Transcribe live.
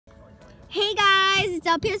Hey guys, it's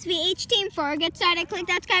LPS VH Team 4. Get started, click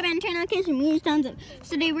that subscribe button, turn on notifications, moves tons of.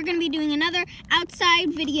 So today we're going to be doing another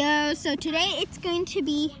outside video. So today it's going to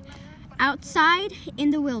be outside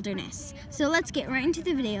in the wilderness. So let's get right into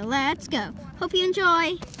the video. Let's go. Hope you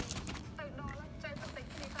enjoy.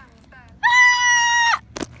 Ah!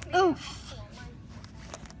 Oh.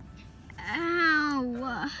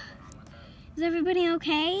 Ow. Is everybody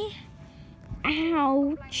okay?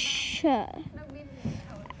 Ouch.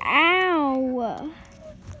 Ow.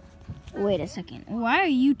 Wait a second. Why are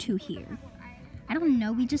you two here? I don't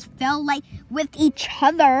know. We just fell like with each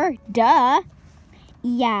other. Duh.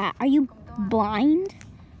 Yeah. Are you blind?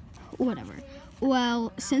 Whatever.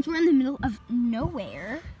 Well, since we're in the middle of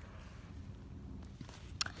nowhere,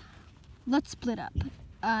 let's split up.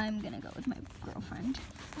 I'm gonna go with my girlfriend.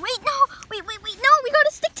 Wait, no. Wait. No, we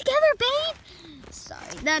gotta stick together, babe.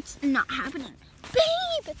 Sorry, that's not happening.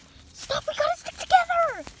 Babe, stop. We gotta stick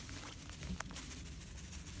together.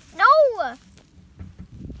 No.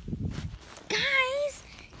 Guys,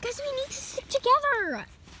 we need to stick together.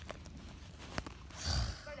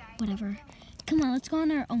 Whatever. Come on, let's go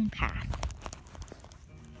on our own path.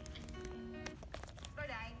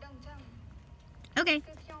 Okay.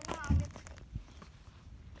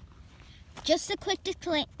 Just a quick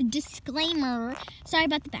disclaimer. Sorry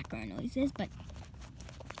about the background noises, but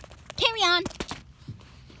carry on.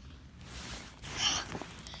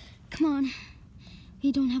 Come on.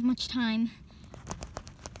 We don't have much time.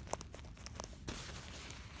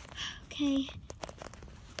 Okay.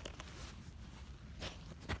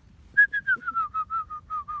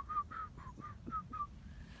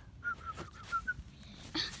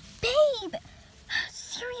 Babe!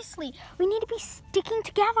 Seriously, we need to be sticking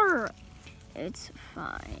together. It's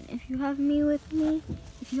fine. If you have me with me,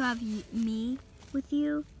 if you have me with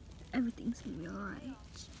you, everything's gonna be alright.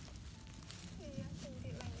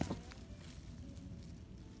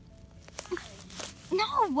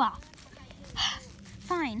 No!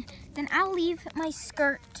 Fine. Then I'll leave my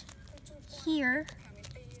skirt here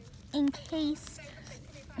in case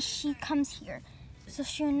she comes here. So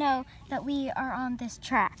she'll know that we are on this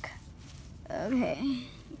track. Okay.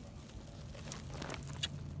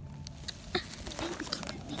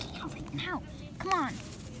 Now, come on.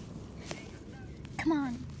 Come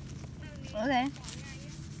on. Okay.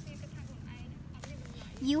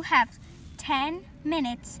 You have 10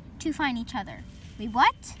 minutes to find each other. Wait,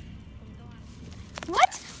 what?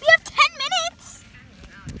 What? We have 10 minutes?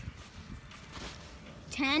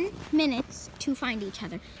 10 minutes to find each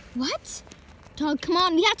other. What? Dog, come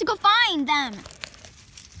on. We have to go find them.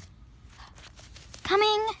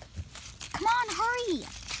 Coming. Come on, hurry.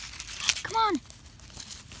 Come on.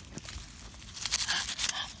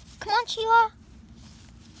 Come on, Sheila.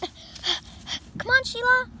 Come on,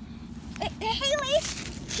 Sheila.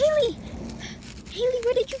 Haley,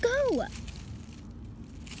 where did you go?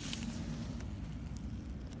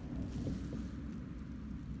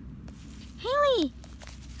 Haley,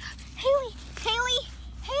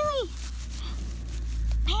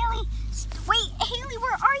 wait, Haley,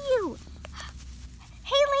 where are you?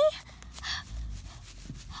 Haley,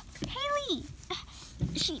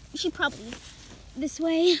 she probably this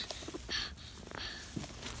way.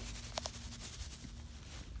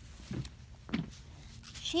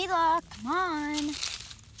 Sheila, come on.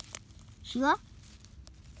 Sheila?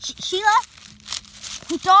 Sheila?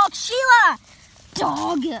 Dog, Sheila!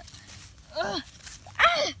 Dog! Ah!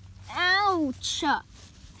 Ouch!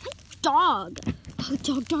 Dog!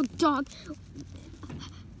 Oh, dog.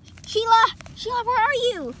 Sheila, where are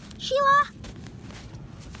you? Sheila?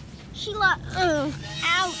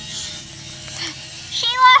 Ouch!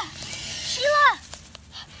 Sheila!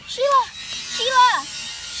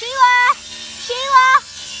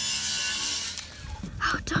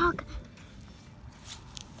 Oh, dog.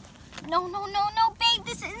 No, babe,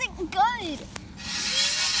 this isn't good.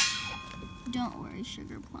 Don't worry,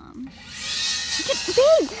 Sugar Plum.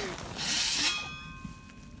 Babe!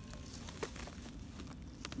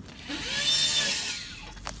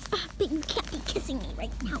 Babe, you can't be kissing me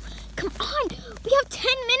right now. Come on, we have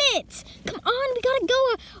 10 minutes. Come on, we gotta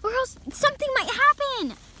go or else something might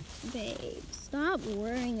happen. Babe, stop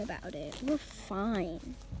worrying about it. We're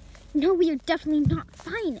fine. No, we are definitely not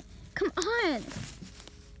fine. Come on.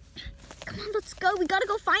 Come on, let's go. We gotta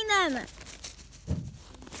go find them.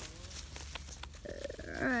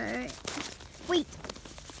 Alright. Wait.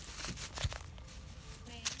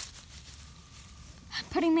 I'm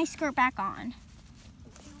putting my skirt back on.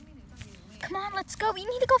 Come on, let's go. We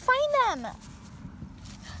need to go find them.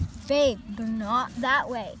 Babe, they're not that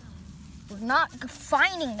way. We're not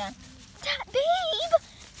finding them. Babe!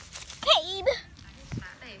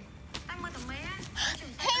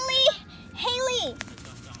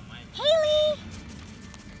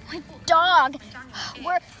 dog.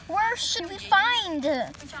 Where should we find?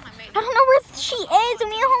 I don't know where she is, and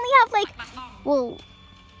we only have like, well,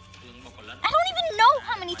 I don't even know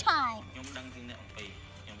how many times.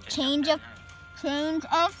 Change of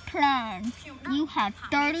plans. You have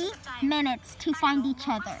 30 minutes to find each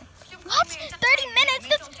other. What? 30 minutes?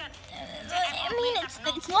 That's, I mean,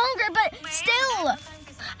 it's longer, but still.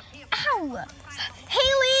 Ow.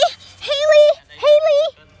 Haley!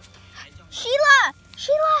 Sheila!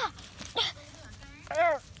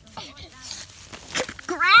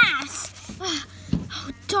 Grass!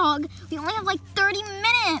 Oh, dog, we only have like 30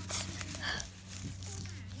 minutes.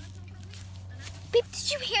 Babe,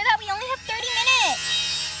 did you hear that? We only have 30 minutes.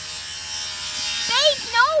 Babe,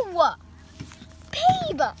 no!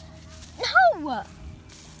 Babe! No!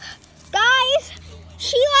 Guys!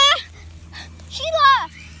 Sheila!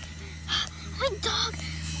 My dog!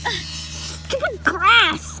 Give me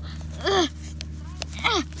grass!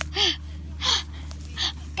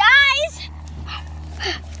 Guys!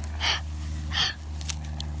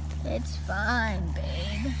 It's fine,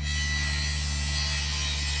 babe.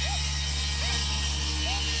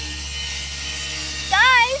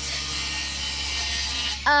 Guys!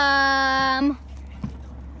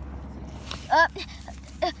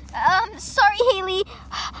 Sorry, Haley.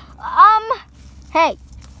 Hey,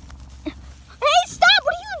 stop!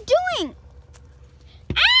 What are you doing?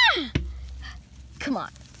 Ah! Come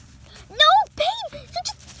on. No, babe! We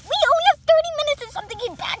only have 30 minutes and something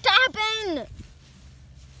bad to happen.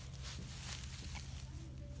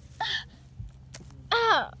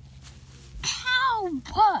 How?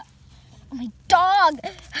 What? Oh, my dog.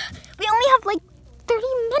 We only have like 30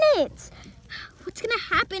 minutes. What's gonna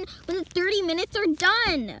happen when the 30 minutes are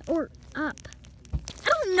done? Or up? I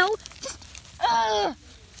don't know. Just,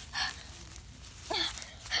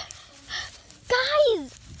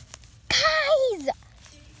 Guys!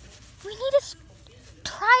 We need to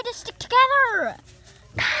try to stick together.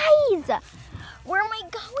 Guys! Where am I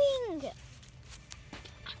going?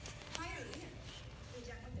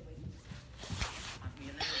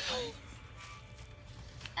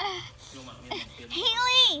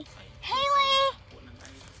 Haley!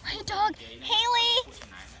 My dog! Haley!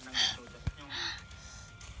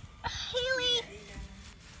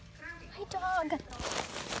 My dog!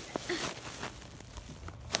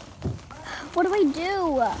 What do I do?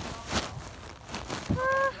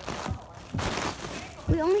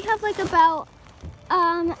 We only have like about,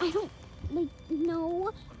 I don't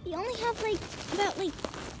know. We only have like about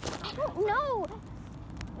I don't know.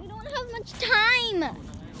 We don't have much time.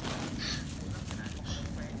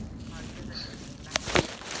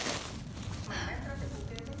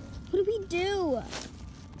 What do we do?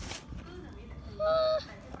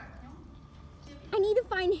 I need to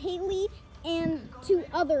find Haley and 2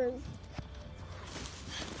 others.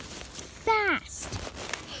 Fast.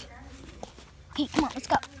 Okay, come on, let's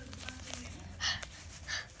go.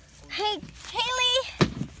 Hey, Haley.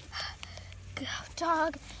 Go,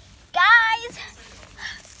 dog. Guys.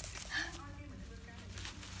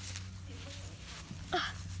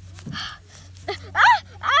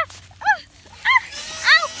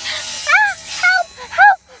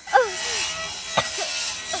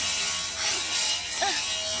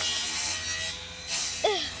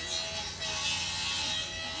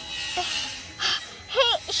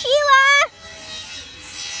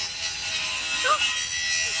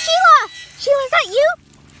 Sheila, is that you?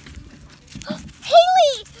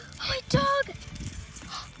 Haley! Oh, my dog.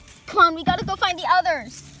 Come on, we gotta go find the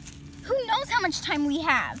others. Who knows how much time we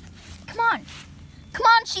have? Come on,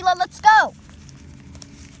 Sheila, let's go.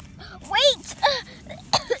 Wait!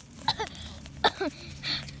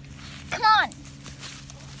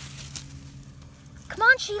 Come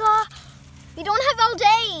on, Sheila. We don't have all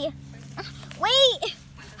day. Wait!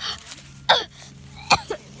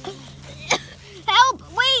 Help!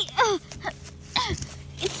 Wait!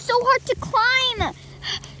 It's so hard to climb.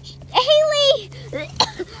 Haley!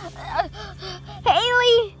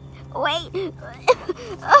 Haley! Wait!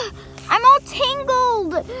 I'm all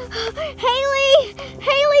tangled. Haley!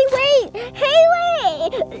 Wait!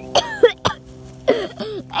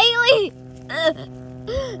 Haley!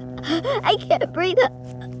 I can't breathe.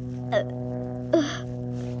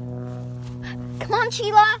 Come on,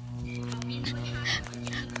 Sheila.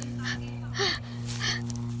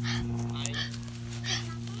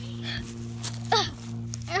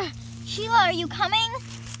 Sheila, are you coming?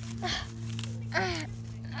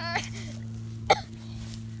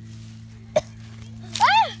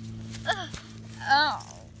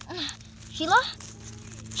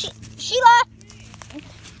 Sheila?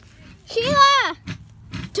 Sheila!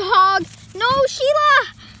 Dog! No,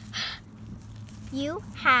 Sheila! You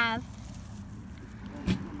have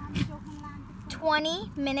 20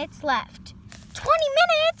 minutes left. 20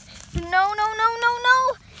 minutes? No, no, no, no,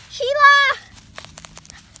 no. Sheila!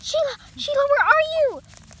 Sheila, where are you?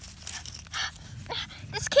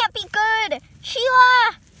 This can't be good.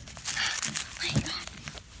 Sheila! Oh my God.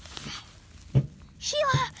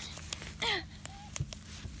 Sheila!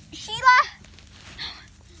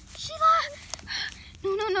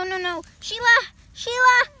 No, no, no, no, no. Sheila!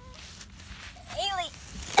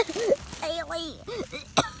 Haley!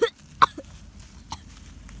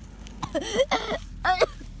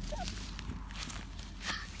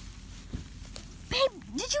 Babe,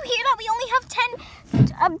 did you hear that? We only have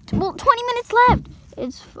 20 minutes left.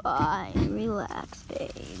 It's fine. Relax,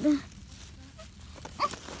 babe.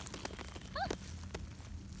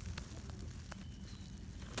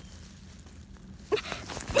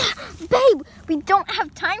 Babe, we don't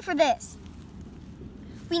have time for this.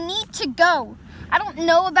 We need to go. I don't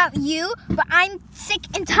know about you, but I'm sick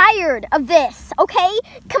and tired of this, okay?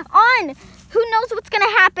 Come on. Who knows what's going to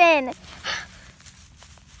happen?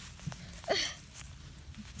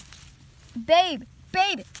 Babe,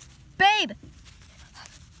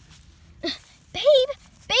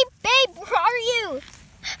 where are you?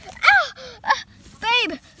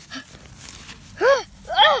 Babe. Babe,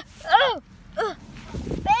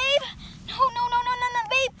 no,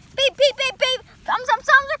 babe.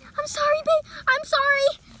 I'm sorry, babe. I'm sorry.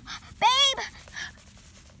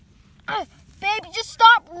 Babe, just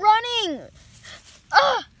stop running.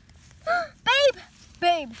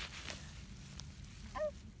 Babe.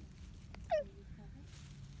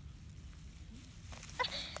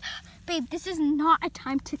 Babe, this is not a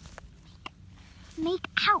time to make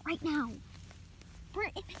out right now. We're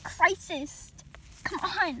in a crisis. Come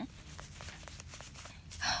on.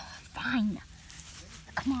 Fine.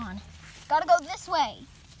 Come on. Gotta go this way.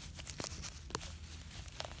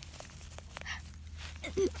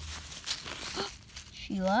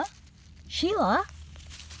 Sheila? Sheila,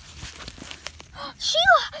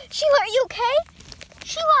 are you okay?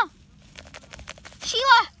 Sheila!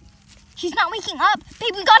 She's not waking up.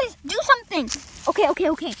 Babe, we gotta do something. Okay.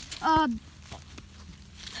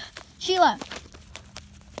 Sheila.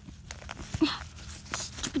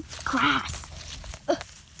 Stupid grass.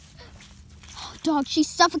 Oh, dog, she's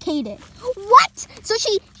suffocated. What?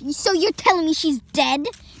 So you're telling me she's dead?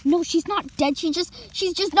 No, she's not dead. She's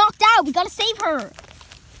just knocked out. We gotta save her.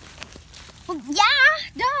 Well, yeah,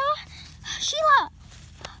 duh. Sheila.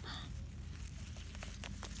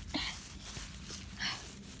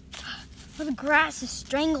 Oh, the grass is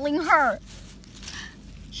strangling her.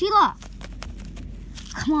 Sheila.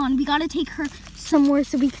 Come on, we gotta take her somewhere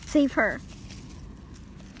so we can save her.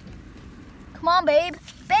 Come on, babe.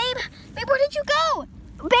 Babe, where did you go?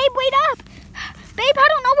 Babe, wait up. Babe, I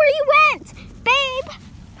don't know where you went. Babe.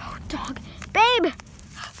 Oh, dog. Babe.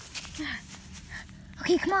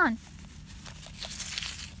 Okay, come on.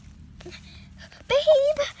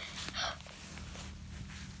 Babe.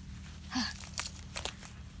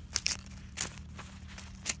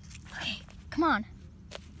 Okay, come on.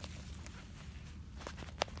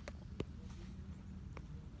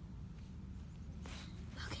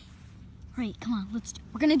 Okay. All right, come on.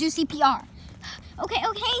 We're gonna do CPR. Okay,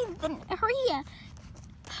 then hurry.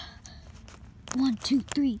 1, 2,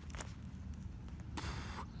 3.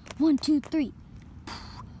 1, 2, 3.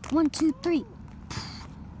 1, 2, 3.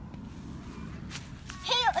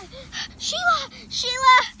 Hey, Sheila,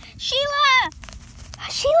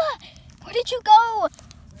 where did you go?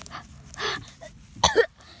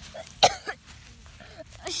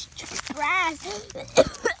 Stupid grass.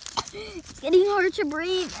 It's getting hard to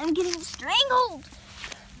breathe. I'm getting strangled.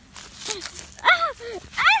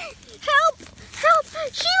 Help!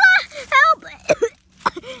 Sheila, help!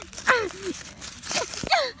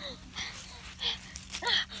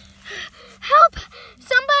 Help!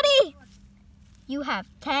 Somebody! You have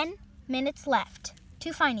 10 minutes left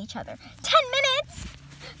to find each other. 10 minutes?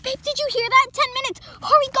 Babe, did you hear that? 10 minutes.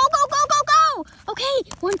 Hurry, go. Okay,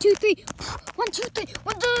 1, 2, 3. 1, 2, 3.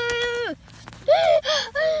 1, 2.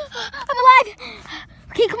 I'm alive.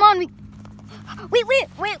 Okay, come on. Wait.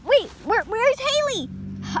 Where's Haley?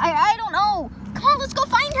 I don't know. Come on, let's go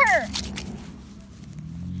find her.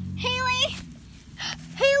 Haley.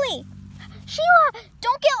 Sheila,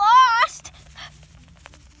 don't get lost.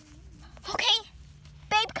 Okay,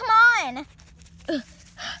 babe, come on.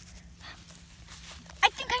 I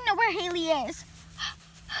think I know where Haley is.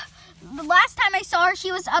 The last time I saw her,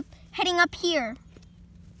 she was heading up here.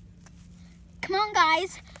 Come on,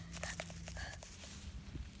 guys.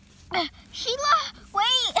 Sheila,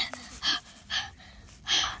 wait.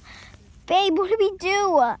 Babe, what do we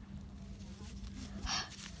do?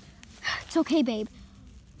 It's okay, babe.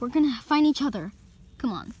 We're gonna find each other.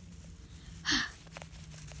 Come on.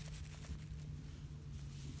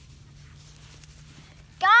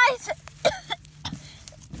 Guys!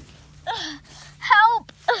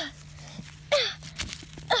 Help!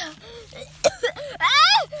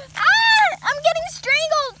 I'm getting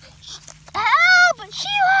strangled! Help!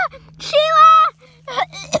 Sheila! Sheila!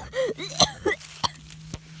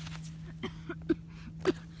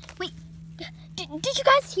 Wait, did you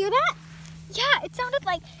guys hear that? Yeah, it sounded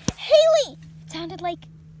like Haley! It sounded like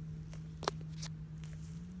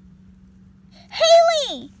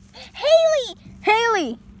Haley! Haley!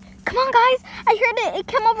 Haley! Come on, guys! I heard it! It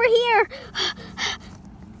came over here!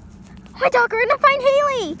 Oh my dog, we're gonna find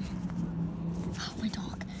Haley! Oh, my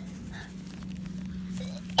dog.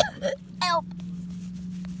 Help!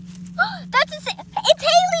 That's the same. It's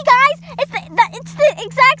Haley, guys! It's the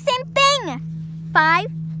exact same thing!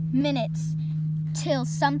 5 minutes till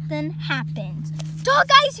something happens. Dog,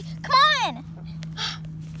 guys, come on!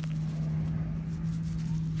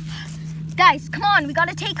 Guys, come on, we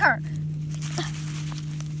gotta take her.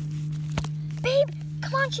 Babe,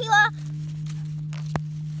 come on, Sheila.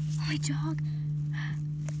 Oh, my dog.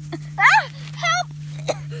 Ah, help!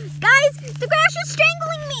 Guys, the grass is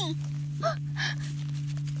strangling me.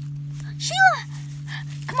 Sheila!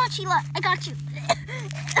 Come on, Sheila, I got you.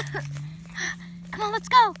 Come on, let's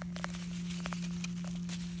go.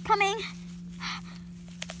 Coming.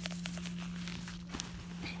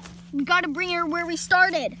 We gotta bring her where we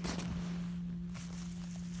started.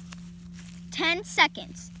 10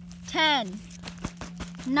 seconds. 10,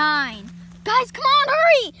 9. Guys, come on,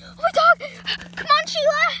 hurry! Oh my dog! Come on,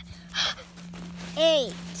 Sheila!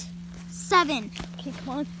 8, 7. Okay,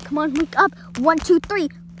 come on, wake up. 1, 2, 3.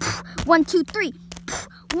 1, 2, 3.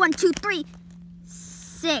 1, 2, 3.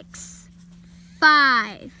 6,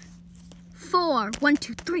 5, 4. 1,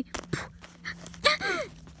 2, 3.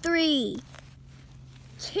 3,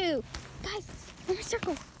 2. Guys, let me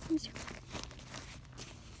circle.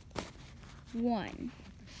 1.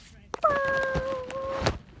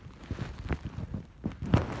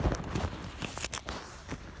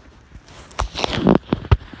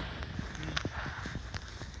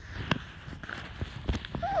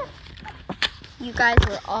 You guys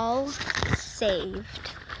were all saved.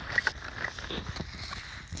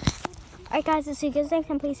 Alright guys, I'll see you guys next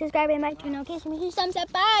time. Please subscribe and like, turn on notifications, thumbs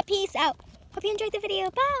up. Bye. Peace out. Hope you enjoyed the video.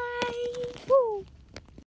 Bye.